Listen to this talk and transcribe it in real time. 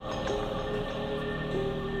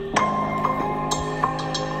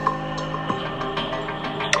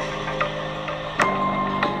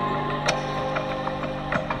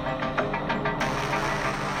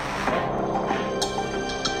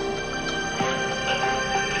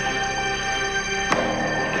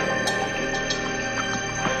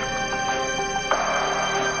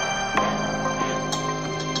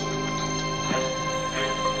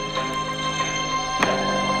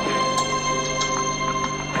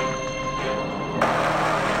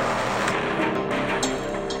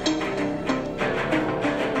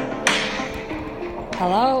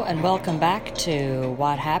Hello and welcome back to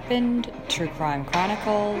What Happened, True Crime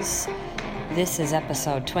Chronicles. This is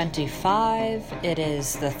episode 25. It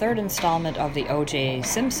is the third installment of the OJ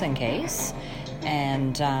Simpson case.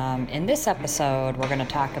 And in this episode, we're going to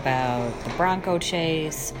talk about the bronco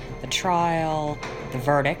chase, the trial, the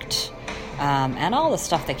verdict, and all the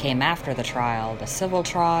stuff that came after the trial, the civil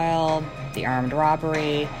trial, the armed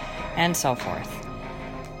robbery, and so forth.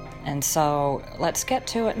 And so let's get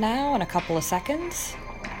to it now in a couple of seconds.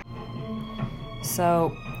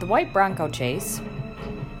 So the white bronco chase,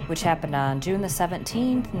 which happened on June the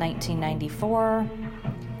 17th, 1994,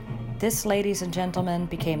 this, ladies and gentlemen,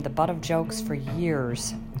 became the butt of jokes for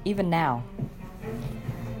years, even now.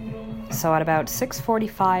 So at about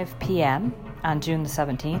 6:45 p.m. on June the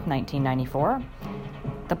 17th, 1994,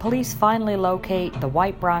 the police finally locate the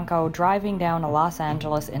white bronco driving down a Los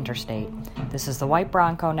Angeles interstate. This is the white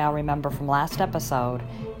bronco, now remember from last episode,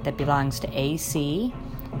 that belongs to AC.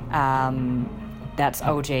 That's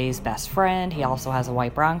OJ's best friend. He also has a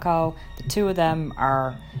white bronco. The two of them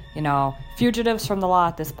are, fugitives from the law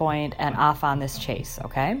at this point and off on this chase,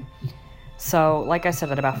 okay? So, like I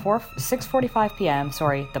said, at about 6:45 p.m.,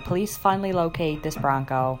 the police finally locate this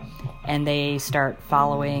bronco and they start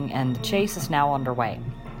following, and the chase is now underway.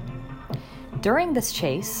 During this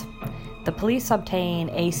chase, the police obtain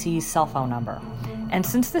AC's cell phone number. And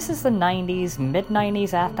since this is the 90s,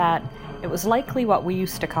 mid-90s at that, it was likely what we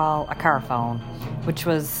used to call a car phone, which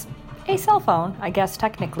was a cell phone, I guess,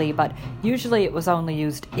 technically, but usually it was only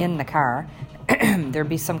used in the car. There'd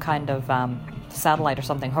be some kind of satellite or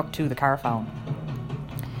something hooked to the car phone.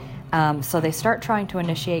 So they start trying to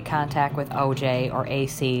initiate contact with OJ or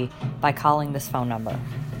AC by calling this phone number.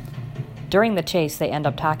 During the chase, they end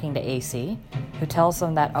up talking to AC, who tells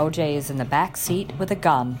them that OJ is in the back seat with a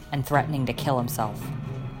gun and threatening to kill himself.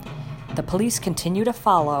 The police continue to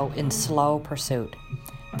follow in slow pursuit.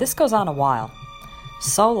 This goes on a while,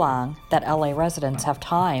 so long that LA residents have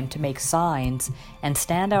time to make signs and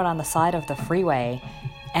stand out on the side of the freeway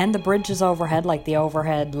and the bridges overhead, like the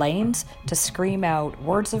overhead lanes, to scream out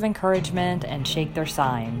words of encouragement and shake their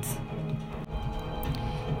signs.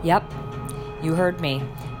 Yep, you heard me.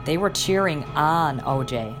 They were cheering on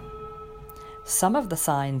OJ. Some of the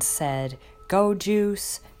signs said, "Go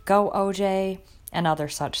Juice," "Go OJ," and other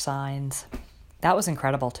such signs. That was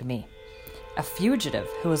incredible to me. A fugitive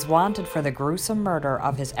who was wanted for the gruesome murder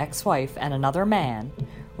of his ex-wife and another man,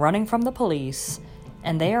 running from the police,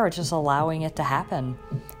 and they are just allowing it to happen.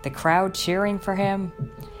 The crowd cheering for him.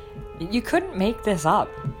 You couldn't make this up.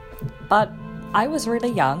 But I was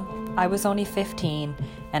really young. I was only 15,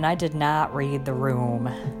 and I did not read the room.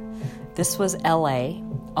 This was LA,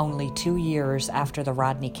 only 2 years after the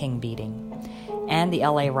Rodney King beating, and the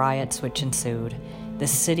LA riots which ensued.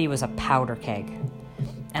 This city was a powder keg.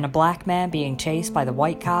 And a black man being chased by the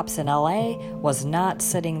white cops in LA was not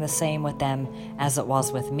sitting the same with them as it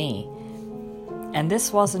was with me. And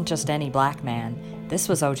this wasn't just any black man. This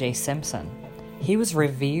was OJ Simpson. He was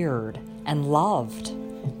revered and loved.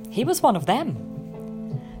 He was one of them.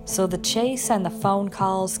 So the chase and the phone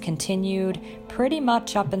calls continued pretty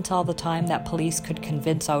much up until the time that police could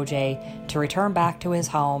convince OJ to return back to his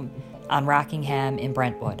home on Rockingham in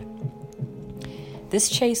Brentwood. This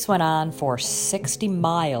chase went on for 60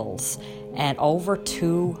 miles and over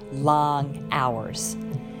 2 long hours.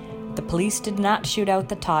 The police did not shoot out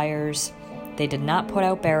the tires. They did not put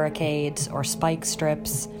out barricades or spike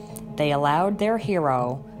strips. They allowed their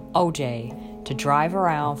hero, OJ, to drive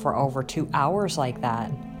around for over 2 hours like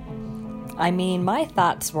that. I mean, my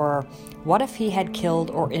thoughts were, what if he had killed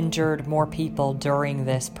or injured more people during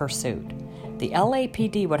this pursuit? The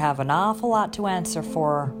LAPD would have an awful lot to answer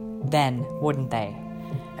for then, wouldn't they?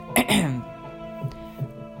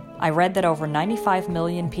 I read that over 95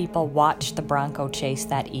 million people watched the bronco chase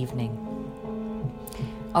that evening.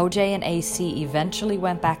 OJ and AC eventually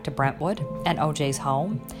went back to Brentwood and OJ's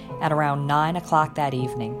home at around 9 o'clock that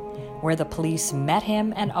evening, where the police met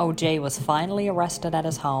him and OJ was finally arrested at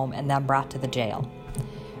his home and then brought to the jail,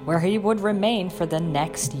 where he would remain for the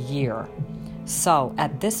next year. So,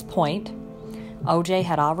 at this point, OJ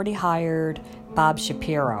had already hired Bob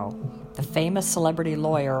Shapiro, the famous celebrity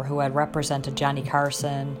lawyer who had represented Johnny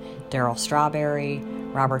Carson, Darryl Strawberry,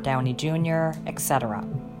 Robert Downey Jr., etc.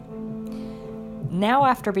 Now,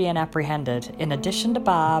 after being apprehended, in addition to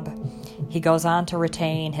Bob, he goes on to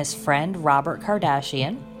retain his friend Robert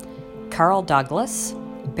Kardashian, Carl Douglas,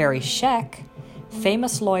 Barry Scheck,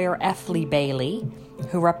 famous lawyer F. Lee Bailey,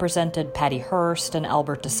 who represented Patty Hearst and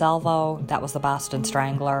Albert DeSalvo. That was the Boston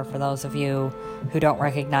Strangler, for those of you who don't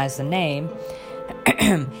recognize the name.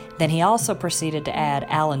 Then he also proceeded to add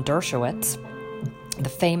Alan Dershowitz, the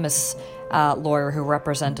famous lawyer who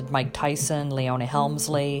represented Mike Tyson, Leona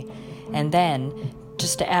Helmsley, and then,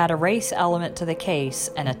 just to add a race element to the case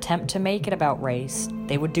and attempt to make it about race,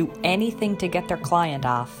 they would do anything to get their client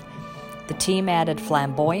off. The team added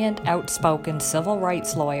flamboyant, outspoken civil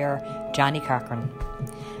rights lawyer Johnny Cochran.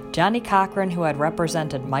 Johnny Cochran, who had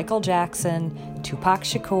represented Michael Jackson, Tupac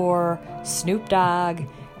Shakur, Snoop Dogg,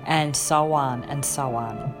 and so on and so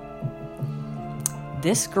on.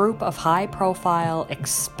 This group of high-profile,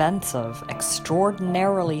 expensive,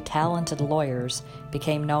 extraordinarily talented lawyers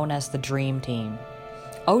became known as the Dream Team.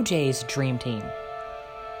 OJ's Dream Team.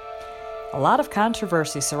 A lot of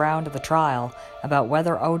controversy surrounded the trial about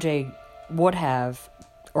whether OJ would have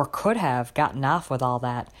or could have gotten off with all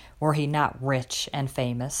that were he not rich and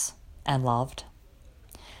famous and loved.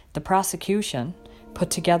 The prosecution, put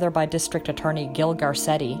together by District Attorney Gil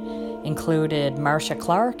Garcetti, included Marcia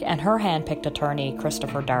Clark and her hand-picked attorney,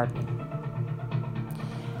 Christopher Darden.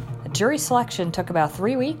 The jury selection took about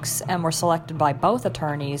 3 weeks and were selected by both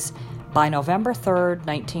attorneys by November 3rd,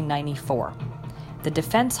 1994. The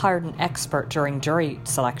defense hired an expert during jury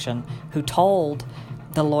selection who told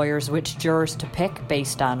the lawyers which jurors to pick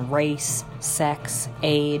based on race, sex,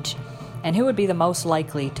 age, and who would be the most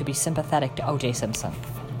likely to be sympathetic to OJ Simpson.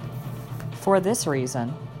 For this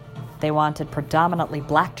reason, they wanted predominantly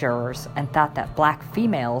black jurors and thought that black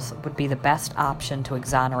females would be the best option to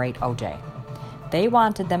exonerate OJ. They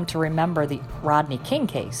wanted them to remember the Rodney King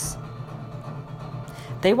case.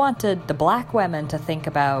 They wanted the black women to think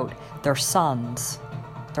about their sons,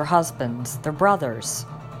 their husbands, their brothers.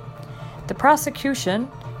 The prosecution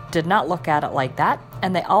did not look at it like that,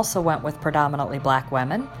 and they also went with predominantly black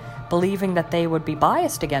women, believing that they would be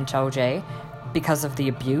biased against OJ because of the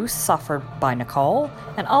abuse suffered by Nicole,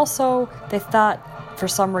 and also they thought for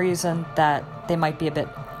some reason that they might be a bit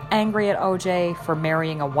angry at OJ for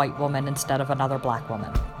marrying a white woman instead of another black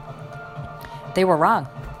woman. They were wrong.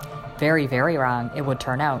 Very, very wrong, it would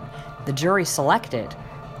turn out. The jury selected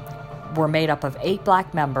were made up of 8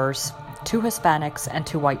 black members, 2 Hispanics, and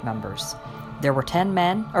 2 white members. There were 10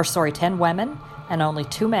 women, and only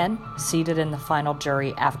 2 men seated in the final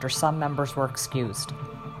jury after some members were excused.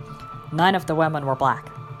 9 of the women were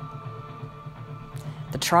black.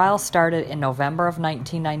 The trial started in November of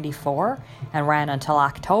 1994 and ran until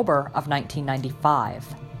October of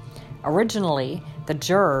 1995. Originally, the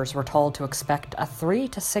jurors were told to expect a 3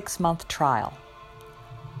 to 6 month trial.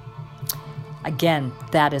 Again,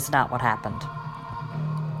 that is not what happened.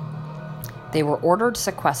 They were ordered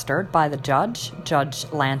sequestered by the judge,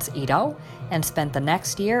 Judge Lance Ito, and spent the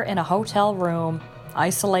next year in a hotel room,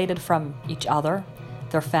 isolated from each other,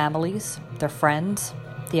 their families, their friends,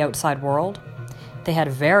 the outside world. They had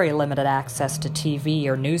very limited access to TV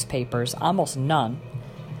or newspapers, almost none.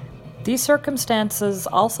 These circumstances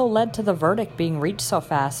also led to the verdict being reached so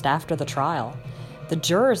fast after the trial. The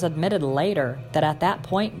jurors admitted later that at that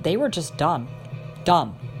point they were just done.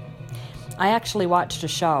 Done. I actually watched a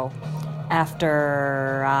show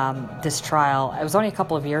after this trial. It was only a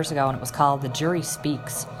couple of years ago, and it was called The Jury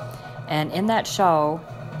Speaks. And in that show,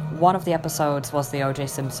 one of the episodes was the OJ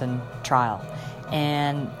Simpson trial.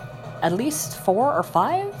 And at least 4 or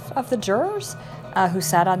 5 of the jurors who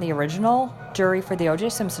sat on the original jury for the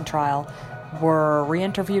OJ Simpson trial were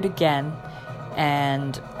re-interviewed again,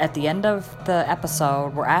 and at the end of the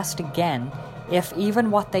episode were asked again if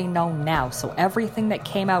even what they know now, so everything that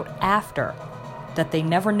came out after, that they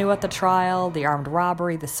never knew at the trial, the armed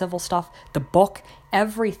robbery, the civil stuff, the book,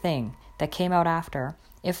 everything that came out after,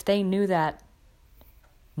 if they knew that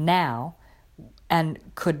now and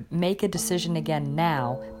could make a decision again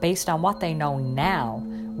now based on what they know now,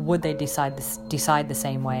 would they decide the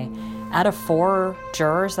same way? Out of 4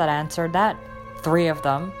 jurors that answered that, 3 of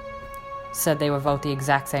them said they would vote the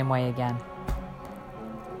exact same way again.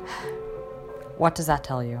 What does that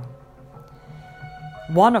tell you?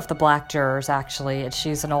 One of the black jurors, actually,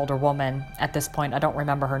 she's an older woman. At this point, I don't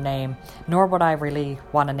remember her name, nor would I really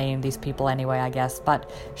want to name these people anyway, I guess.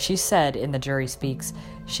 But she said in the Jury Speaks,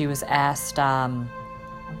 she was asked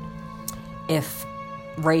if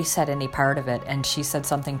race had any part of it, and she said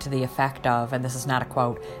something to the effect of, and this is not a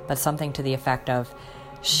quote, but something to the effect of,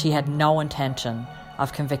 she had no intention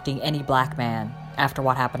of convicting any black man after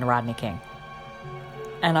what happened to Rodney King.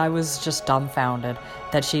 And I was just dumbfounded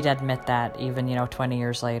that she'd admit that even, 20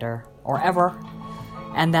 years later, or ever,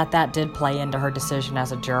 and that did play into her decision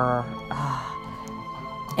as a juror.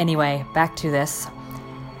 Anyway, back to this.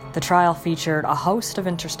 The trial featured a host of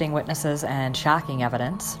interesting witnesses and shocking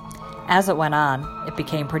evidence. As it went on, it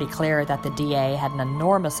became pretty clear that the DA had an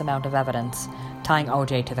enormous amount of evidence tying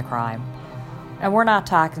OJ to the crime. And we're not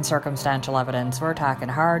talking circumstantial evidence, we're talking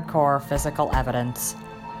hardcore physical evidence.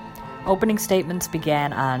 Opening statements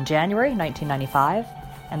began on January 1995,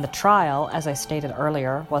 and the trial, as I stated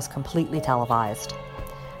earlier, was completely televised.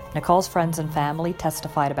 Nicole's friends and family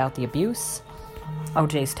testified about the abuse,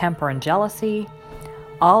 OJ's temper and jealousy.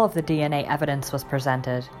 All of the DNA evidence was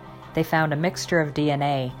presented. They found a mixture of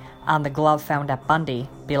DNA on the glove found at Bundy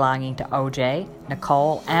belonging to OJ,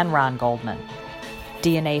 Nicole, and Ron Goldman.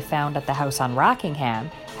 DNA found at the house on Rockingham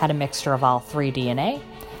had a mixture of all three DNA.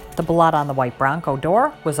 The blood on the white Bronco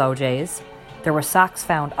door was OJ's. There were socks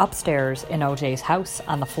found upstairs in OJ's house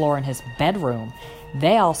on the floor in his bedroom.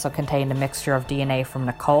 They also contained a mixture of DNA from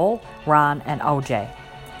Nicole, Ron, and OJ.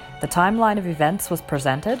 The timeline of events was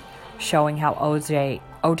presented, showing how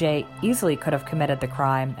OJ easily could have committed the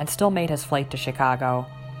crime and still made his flight to Chicago.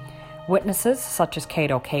 Witnesses, such as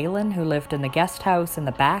Cato Kalin, who lived in the guest house in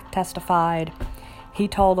the back, testified. He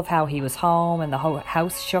told of how he was home and the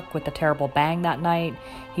house shook with the terrible bang that night.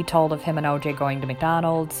 He told of him and OJ going to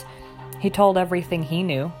McDonald's. He told everything he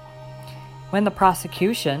knew. When the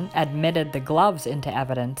prosecution admitted the gloves into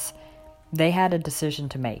evidence, they had a decision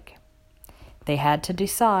to make. They had to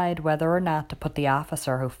decide whether or not to put the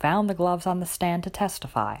officer who found the gloves on the stand to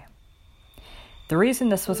testify. The reason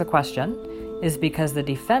this was a question is because the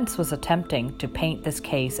defense was attempting to paint this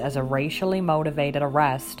case as a racially motivated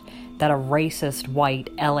arrest that a racist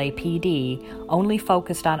white LAPD only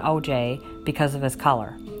focused on OJ because of his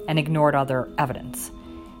color and ignored other evidence.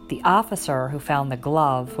 The officer who found the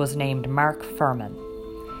glove was named Mark Furman.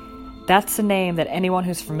 That's a name that anyone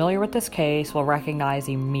who's familiar with this case will recognize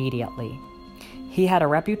immediately. He had a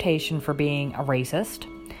reputation for being a racist,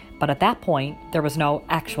 but at that point, there was no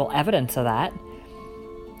actual evidence of that.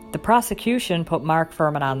 The prosecution put Mark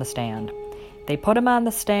Furman on the stand. They put him on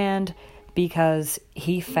the stand because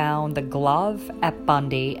he found the glove at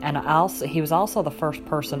Bundy, and he was also the first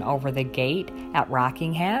person over the gate at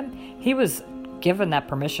Rockingham. He was given that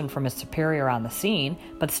permission from his superior on the scene,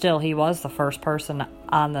 but still he was the first person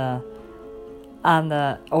on the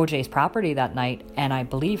OJ's property that night, and I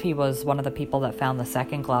believe he was one of the people that found the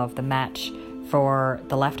second glove, the match for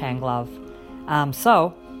the left-hand glove.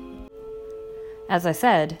 So, as I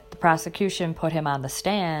said, the prosecution put him on the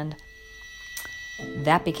stand.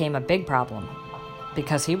 That became a big problem,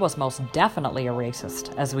 because he was most definitely a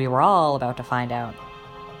racist, as we were all about to find out.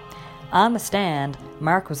 On the stand,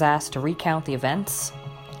 Mark was asked to recount the events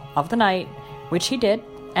of the night, which he did,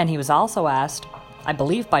 and he was also asked, I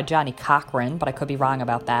believe by Johnny Cochran, but I could be wrong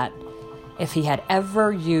about that, if he had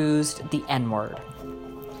ever used the N-word.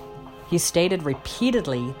 He stated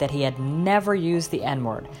repeatedly that he had never used the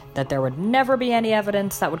N-word, that there would never be any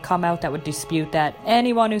evidence that would come out that would dispute that.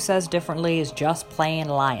 Anyone who says differently is just plain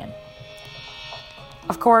lying.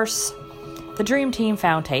 Of course, the Dream Team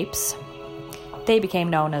found tapes. They became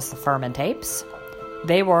known as the Furman tapes.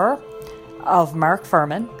 They were of Mark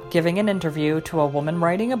Furman giving an interview to a woman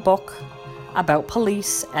writing a book about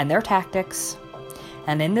police and their tactics.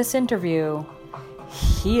 And in this interview,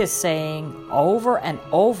 he is saying over and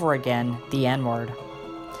over again the N-word.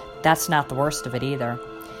 That's not the worst of it either.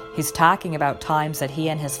 He's talking about times that he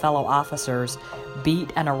and his fellow officers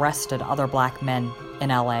beat and arrested other black men in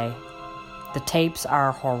LA. The tapes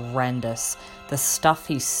are horrendous. The stuff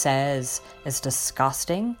he says is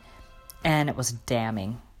disgusting, and it was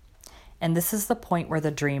damning. And this is the point where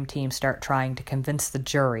the Dream Team start trying to convince the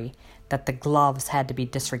jury that the gloves had to be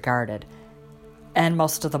disregarded, and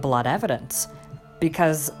most of the blood evidence,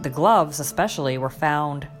 because the gloves especially were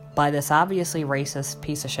found by this obviously racist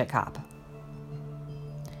piece of shit cop.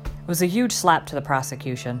 It was a huge slap to the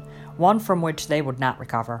prosecution, one from which they would not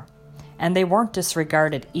recover. And they weren't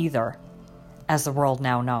disregarded either, as the world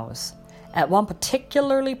now knows. At one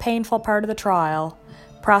particularly painful part of the trial,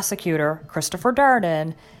 prosecutor Christopher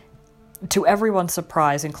Darden, to everyone's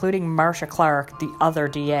surprise, including Marcia Clark, the other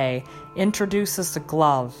DA, introduces the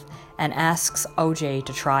glove and asks OJ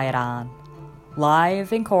to try it on,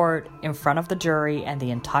 live in court in front of the jury and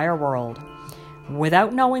the entire world,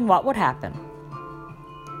 without knowing what would happen.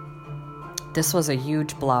 This was a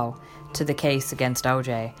huge blow to the case against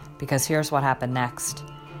OJ, because here's what happened next.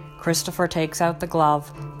 Christopher takes out the glove,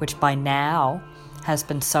 which by now has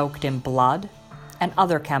been soaked in blood and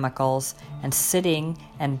other chemicals and sitting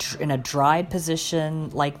and in a dried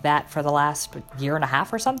position like that for the last year and a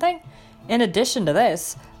half or something. In addition to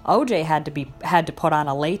this, OJ had to put on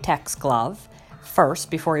a latex glove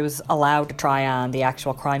first before he was allowed to try on the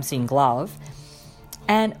actual crime scene glove.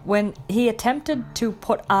 And when he attempted to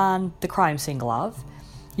put on the crime scene glove,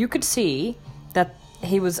 you could see that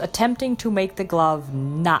he was attempting to make the glove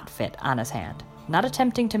not fit on his hand. Not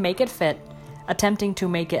attempting to make it fit, attempting to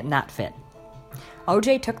make it not fit.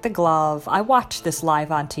 OJ took the glove. I watched this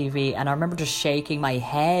live on TV, and I remember just shaking my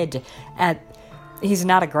head at... He's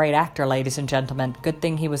not a great actor, ladies and gentlemen. Good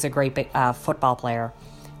thing he was a great football player.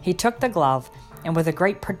 He took the glove, and with a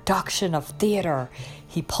great production of theater,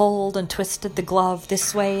 he pulled and twisted the glove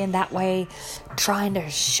this way and that way, trying to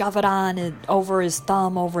shove it on and over his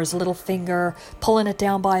thumb, over his little finger, pulling it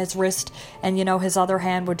down by his wrist, and, his other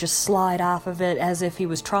hand would just slide off of it as if he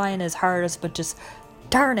was trying his hardest, but just,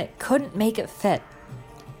 darn it, couldn't make it fit.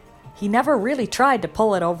 He never really tried to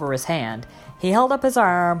pull it over his hand. He held up his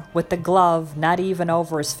arm with the glove not even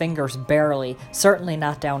over his fingers, barely, certainly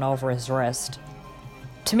not down over his wrist.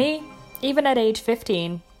 To me, even at age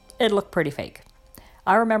 15, it looked pretty fake.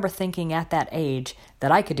 I remember thinking at that age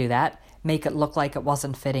that I could do that, make it look like it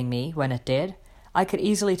wasn't fitting me when it did. I could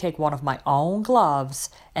easily take one of my own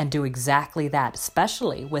gloves and do exactly that,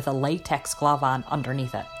 especially with a latex glove on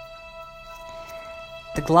underneath it.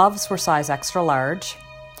 The gloves were size extra large,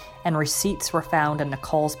 and receipts were found in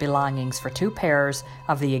Nicole's belongings for 2 pairs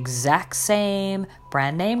of the exact same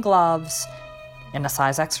brand name gloves in a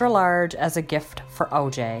size extra large as a gift for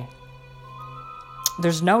OJ.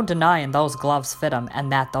 There's no denying those gloves fit him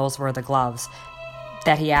and that those were the gloves,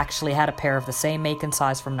 that he actually had a pair of the same make and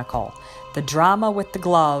size from Nicole. The drama with the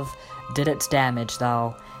glove did its damage,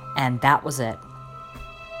 though, and that was it.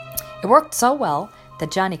 It worked so well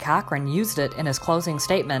that Johnny Cochran used it in his closing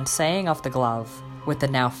statement, saying of the glove, with the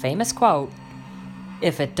now famous quote,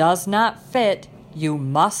 "If it does not fit, you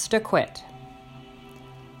must acquit."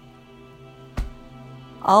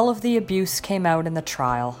 All of the abuse came out in the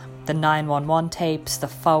trial. The 911 tapes, the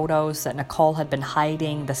photos that Nicole had been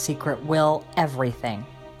hiding, the secret will, everything.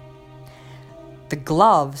 The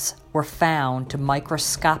gloves were found to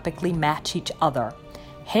microscopically match each other.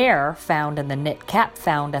 Hair found in the knit cap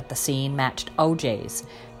found at the scene matched OJ's.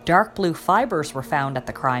 Dark blue fibers were found at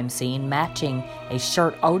the crime scene, matching a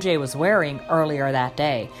shirt OJ was wearing earlier that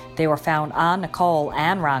day. They were found on Nicole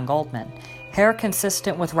and Ron Goldman. Hair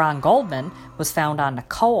consistent with Ron Goldman was found on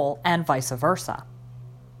Nicole and vice versa.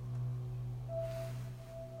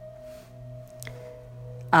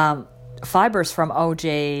 Fibers from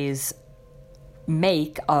OJ's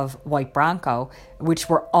make of white Bronco, which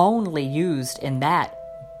were only used in that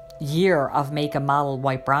year of make and model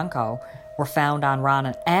white Bronco, were found on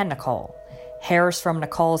Ron and Nicole. Hairs from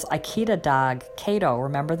Nicole's Akita dog, Kato,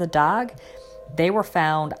 remember the dog? They were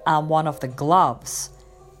found on one of the gloves.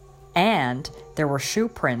 And there were shoe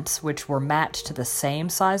prints which were matched to the same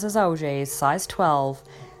size as OJ's, size 12,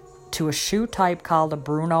 to a shoe type called a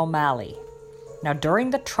Bruno Mali. Now, during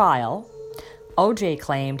the trial, OJ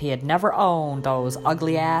claimed he had never owned those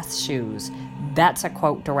ugly-ass shoes. That's a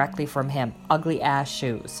quote directly from him, ugly-ass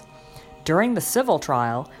shoes. During the civil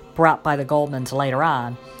trial, brought by the Goldmans later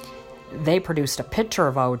on, they produced a picture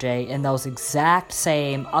of OJ in those exact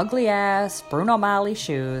same ugly-ass Bruno Mali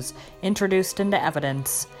shoes, introduced into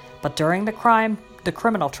evidence, but during the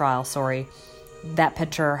criminal trial, that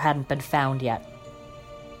picture hadn't been found yet.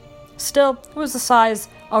 Still, it was the size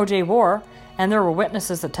OJ wore, and there were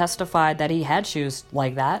witnesses that testified that he had shoes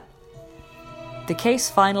like that. The case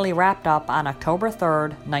finally wrapped up on October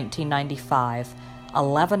 3rd, 1995,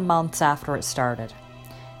 11 months after it started,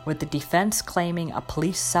 with the defense claiming a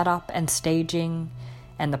police setup and staging,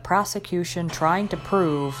 and the prosecution trying to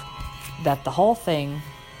prove that the whole thing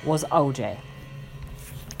was OJ.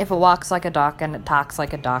 If it walks like a duck and it talks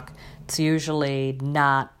like a duck, it's usually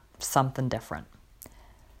not something different.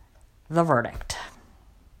 The verdict.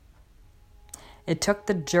 It took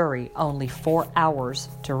the jury only 4 hours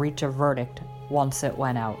to reach a verdict once it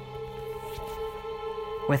went out,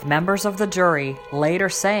 with members of the jury later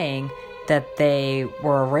saying that they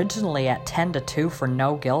were originally at 10-2 for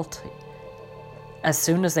no guilty as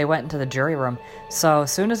soon as they went into the jury room. So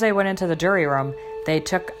as soon as they went into the jury room, they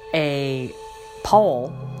took a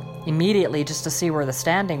poll immediately just to see where the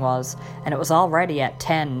standing was, and it was already at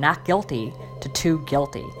 10 not guilty to 2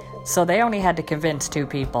 guilty. So they only had to convince 2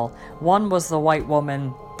 people. One was the white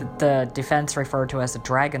woman the defense referred to as the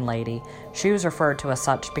Dragon Lady. She was referred to as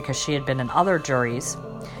such because she had been in other juries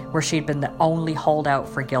where she'd been the only holdout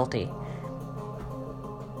for guilty.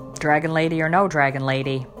 Dragon Lady or no Dragon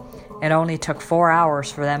Lady, it only took 4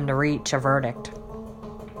 hours for them to reach a verdict.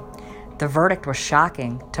 The verdict was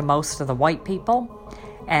shocking to most of the white people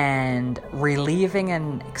and relieving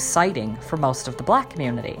and exciting for most of the black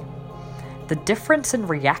community. The difference in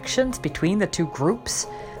reactions between the 2 groups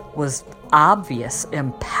was obvious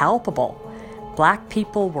and palpable. Black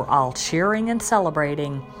people were all cheering and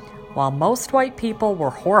celebrating, while most white people were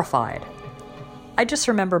horrified. I just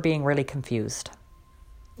remember being really confused.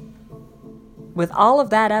 With all of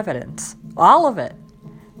that evidence, all of it,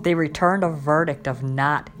 They returned a verdict of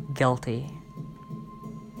not guilty.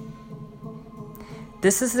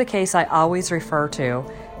 This is the case I always refer to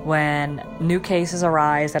when new cases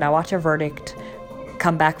arise and I watch a verdict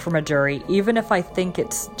come back from a jury, even if I think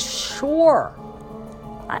it's sure.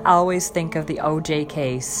 I always think of the OJ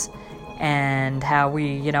case and how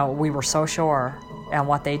we were so sure and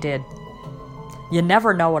what they did. You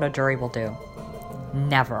never know what a jury will do.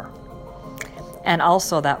 Never. And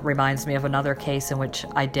also that reminds me of another case in which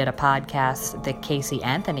I did a podcast, the Casey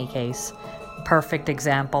Anthony case. Perfect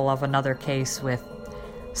example of another case with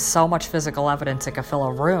so much physical evidence it could fill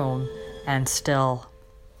a room and still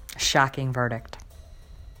shocking verdict.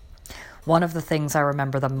 One of the things I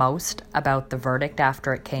remember the most about the verdict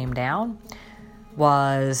after it came down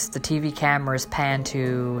was the TV cameras panned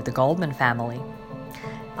to the Goldman family.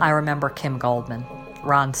 I remember Kim Goldman,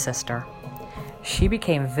 Ron's sister. She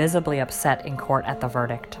became visibly upset in court at the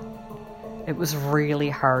verdict. It was really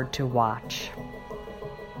hard to watch.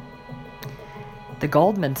 The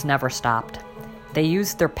Goldmans never stopped. They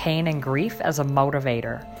used their pain and grief as a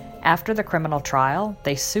motivator. After the criminal trial,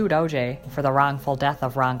 they sued OJ for the wrongful death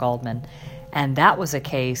of Ron Goldman, and that was a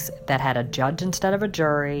case that had a judge instead of a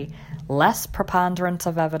jury, less preponderance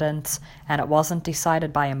of evidence, and it wasn't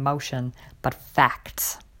decided by emotion, but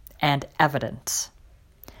facts and evidence.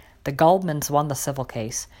 The Goldmans won the civil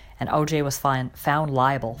case, and OJ was found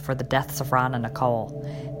liable for the deaths of Ron and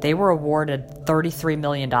Nicole. They were awarded $33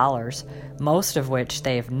 million, most of which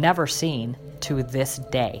they have never seen to this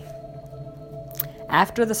day.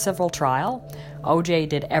 After the civil trial, OJ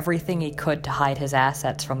did everything he could to hide his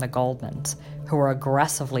assets from the Goldmans, who were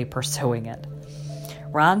aggressively pursuing it.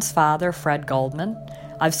 Ron's father, Fred Goldman,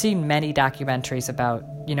 I've seen many documentaries about,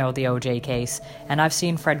 the OJ case, and I've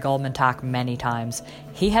seen Fred Goldman talk many times.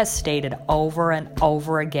 He has stated over and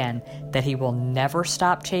over again that he will never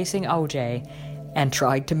stop chasing OJ and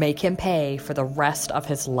tried to make him pay for the rest of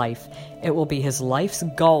his life. It will be his life's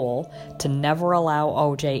goal to never allow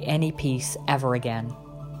OJ any peace ever again.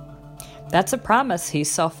 That's a promise he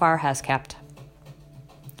so far has kept.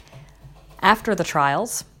 After the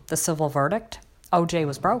trials, the civil verdict, OJ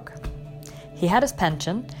was broke. He had his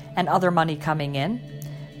pension and other money coming in,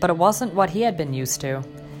 but it wasn't what he had been used to,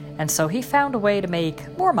 and so he found a way to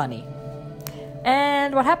make more money.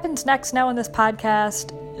 And what happens next now in this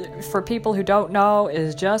podcast, for people who don't know,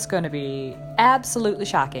 is just going to be absolutely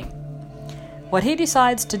shocking. What he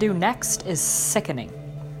decides to do next is sickening.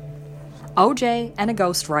 OJ and a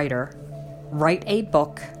ghostwriter write a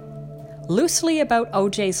book loosely about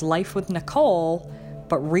OJ's life with Nicole,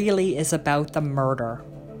 but really is about the murder.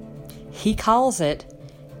 He calls it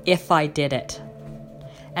If I Did It,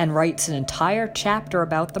 and writes an entire chapter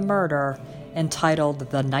about the murder entitled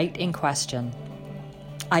The Night in Question.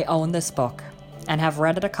 I own this book and have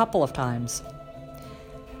read it a couple of times.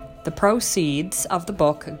 The proceeds of the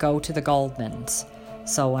book go to the Goldmans.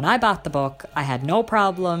 So when I bought the book, I had no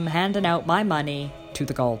problem handing out my money to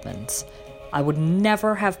the Goldmans. I would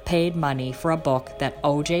never have paid money for a book that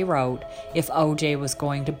OJ wrote if OJ was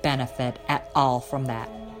going to benefit at all from that.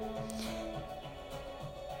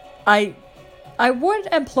 I would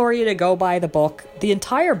implore you to go buy the book. The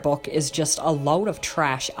entire book is just a load of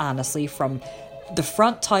trash, honestly, from the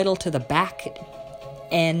front title to the back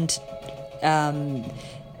end,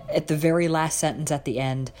 at the very last sentence at the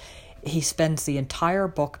end. He spends the entire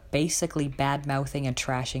book basically bad-mouthing and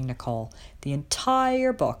trashing Nicole. The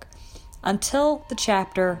entire book. Until the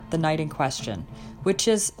chapter, The Night in Question, which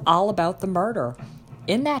is all about the murder.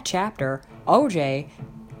 In that chapter, OJ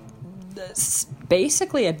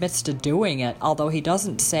basically admits to doing it, although he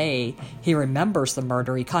doesn't say he remembers the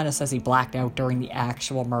murder. He kind of says he blacked out during the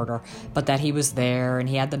actual murder, but that he was there and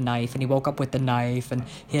he had the knife and he woke up with the knife and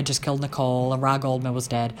he had just killed Nicole and Ron Goldman was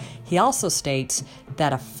dead. He also states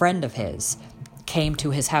that a friend of his came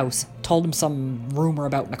to his house, told him some rumor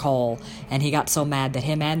about Nicole, and he got so mad that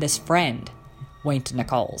him and this friend went to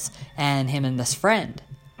Nicole's, and him and this friend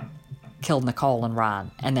killed Nicole and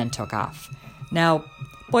Ron and then took off. Now,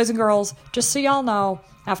 boys and girls, just so y'all know,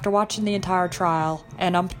 after watching the entire trial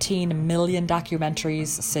and umpteen million documentaries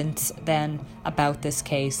since then about this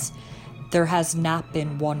case, there has not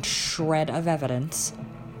been one shred of evidence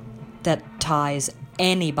that ties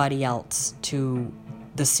anybody else to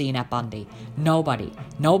the scene at Bundy.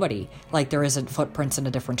 Nobody. Like, there isn't footprints in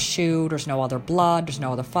a different shoe, there's no other blood, there's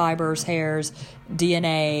no other fibers, hairs,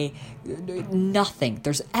 DNA, nothing.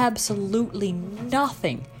 There's absolutely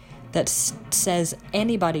nothing that says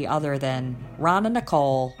anybody other than Ron and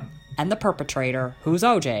Nicole and the perpetrator, who's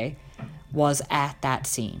OJ, was at that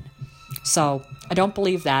scene. So, I don't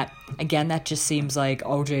believe that. Again, that just seems like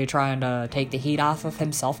OJ trying to take the heat off of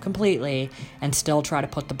himself completely and still try to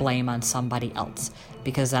put the blame on somebody else,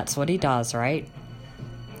 because that's what he does, right?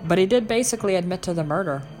 But he did basically admit to the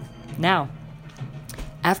murder. Now,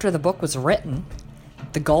 after the book was written,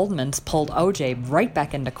 the Goldmans pulled OJ right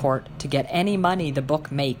back into court to get any money the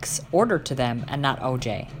book makes ordered to them and not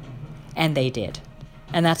OJ. And they did.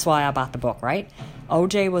 And that's why I bought the book, right?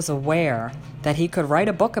 OJ was aware that he could write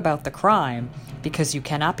a book about the crime because you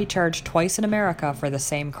cannot be charged twice in America for the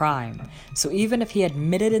same crime. So even if he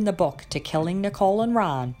admitted in the book to killing Nicole and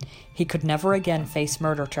Ron, he could never again face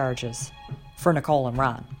murder charges for Nicole and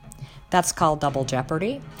Ron. That's called double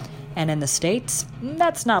jeopardy, and in the States,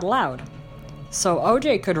 that's not allowed. So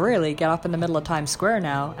OJ could really get up in the middle of Times Square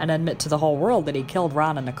now and admit to the whole world that he killed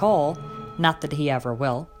Ron and Nicole. Not that he ever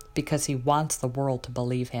will, because he wants the world to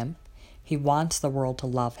believe him. He wants the world to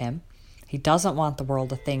love him. He doesn't want the world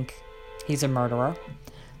to think he's a murderer,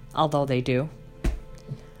 although they do.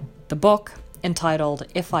 The book, entitled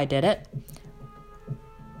If I Did It,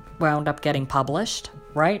 wound up getting published,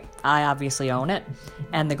 right? I obviously own it.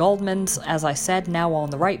 And the Goldmans, as I said, now own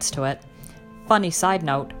the rights to it. Funny side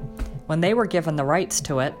note, when they were given the rights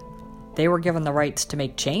to it, they were given the rights to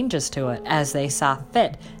make changes to it as they saw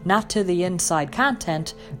fit, not to the inside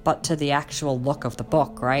content, but to the actual look of the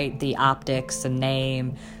book, right? The optics, the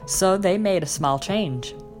name. So they made a small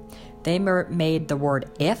change. They made the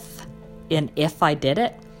word if in If I Did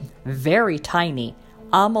It very tiny,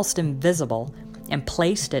 almost invisible, and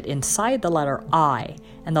placed it inside the letter I.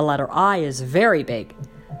 And the letter I is very big,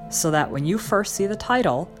 so that when you first see the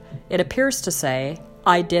title, it appears to say,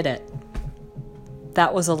 I did it.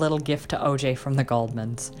 That was a little gift to OJ from the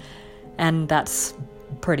Goldmans. And that's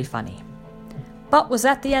pretty funny. But was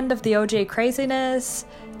that the end of the OJ craziness?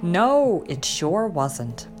 No, it sure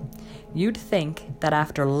wasn't. You'd think that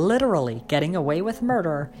after literally getting away with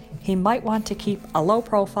murder, he might want to keep a low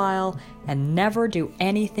profile and never do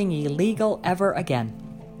anything illegal ever again.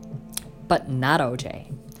 But not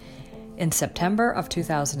OJ. In September of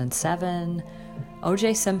 2007,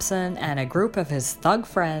 OJ Simpson and a group of his thug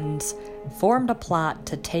friends formed a plot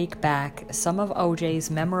to take back some of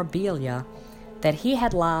OJ's memorabilia that he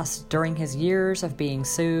had lost during his years of being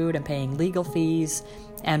sued and paying legal fees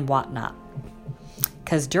and whatnot.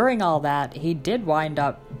 Because during all that, he did wind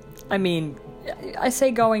up, I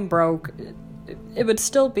say going broke, it would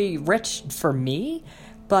still be rich for me,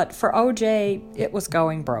 but for OJ, it was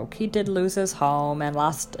going broke. He did lose his home and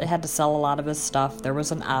had to sell a lot of his stuff. There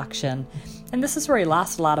was an auction. And this is where he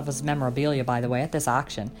lost a lot of his memorabilia, by the way, at this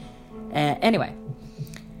auction. Anyway,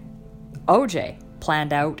 OJ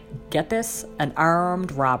planned out, get this, an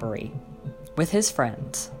armed robbery with his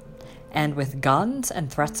friends. And with guns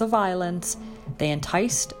and threats of violence, they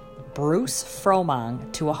enticed Bruce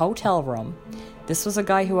Fromong to a hotel room. This was a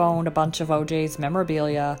guy who owned a bunch of OJ's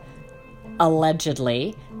memorabilia,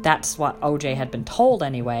 allegedly. That's what OJ had been told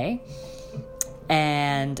anyway.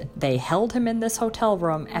 And they held him in this hotel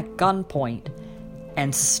room at gunpoint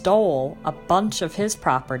and stole a bunch of his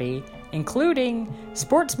property, including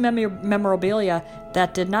sports memorabilia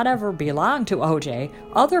that did not ever belong to OJ,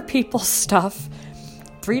 other people's stuff.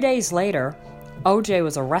 3 days later, OJ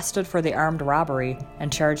was arrested for the armed robbery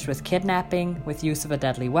and charged with kidnapping with use of a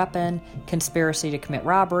deadly weapon, conspiracy to commit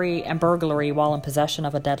robbery, and burglary while in possession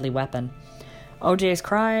of a deadly weapon. OJ's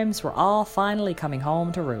crimes were all finally coming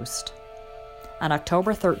home to roost. On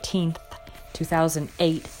October 13th,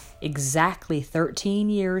 2008, exactly 13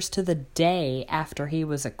 years to the day after he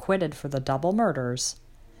was acquitted for the double murders,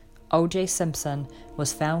 OJ Simpson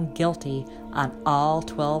was found guilty on all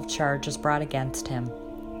 12 charges brought against him.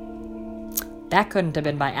 That couldn't have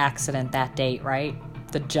been by accident, that date, right?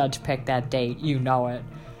 The judge picked that date, you know it.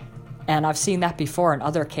 And I've seen that before in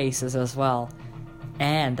other cases as well.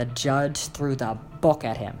 And the judge threw the book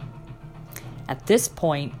at him. At this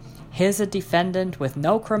point, he's a defendant with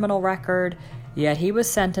no criminal record, yet he was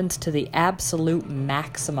sentenced to the absolute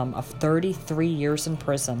maximum of 33 years in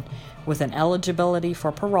prison, with an eligibility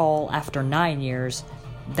for parole after 9 years.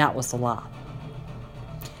 That was the law.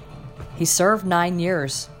 He served 9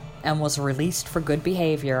 years and was released for good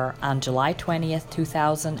behavior on July 20th,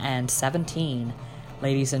 2017,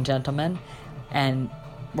 ladies and gentlemen, and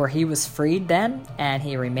where he was freed then, and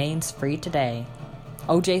he remains free today.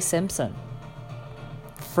 OJ Simpson,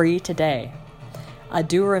 free today. I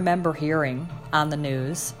do remember hearing on the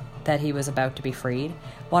news that he was about to be freed.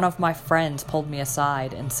 One of my friends pulled me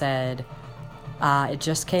aside and said, it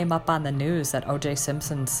just came up on the news that OJ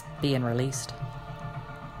Simpson's being released.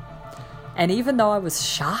 And even though I was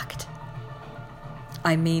shocked,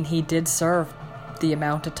 he did serve the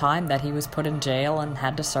amount of time that he was put in jail and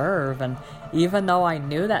had to serve. And even though I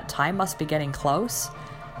knew that time must be getting close,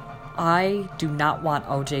 I do not want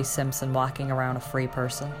OJ Simpson walking around a free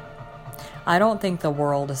person. I don't think the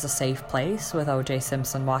world is a safe place with OJ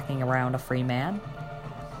Simpson walking around a free man,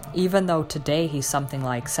 even though today he's something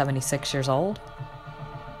like 76 years old.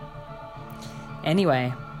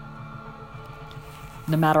 Anyway,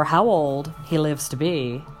 no matter how old he lives to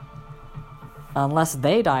be, unless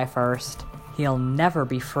they die first, he'll never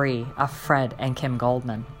be free of Fred and Kim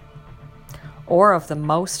Goldman. Or of the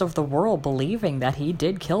most of the world believing that he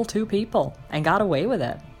did kill 2 people and got away with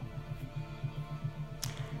it.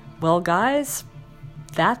 Well, guys,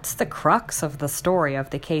 that's the crux of the story of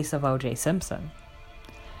the case of OJ Simpson.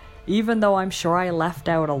 Even though I'm sure I left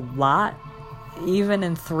out a lot, even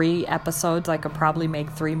in 3 episodes, I could probably make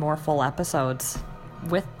 3 more full episodes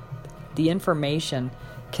with the information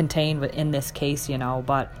contained within this case,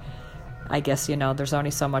 but I guess, there's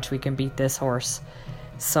only so much we can beat this horse.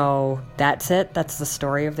 So that's it. That's the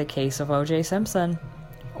story of the case of OJ Simpson.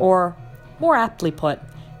 Or, more aptly put,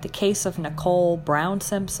 the case of Nicole Brown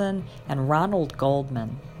Simpson and Ronald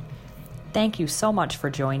Goldman. Thank you so much for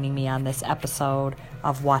joining me on this episode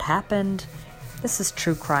of What Happened. This is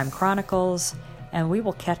True Crime Chronicles, and we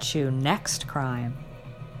will catch you next crime.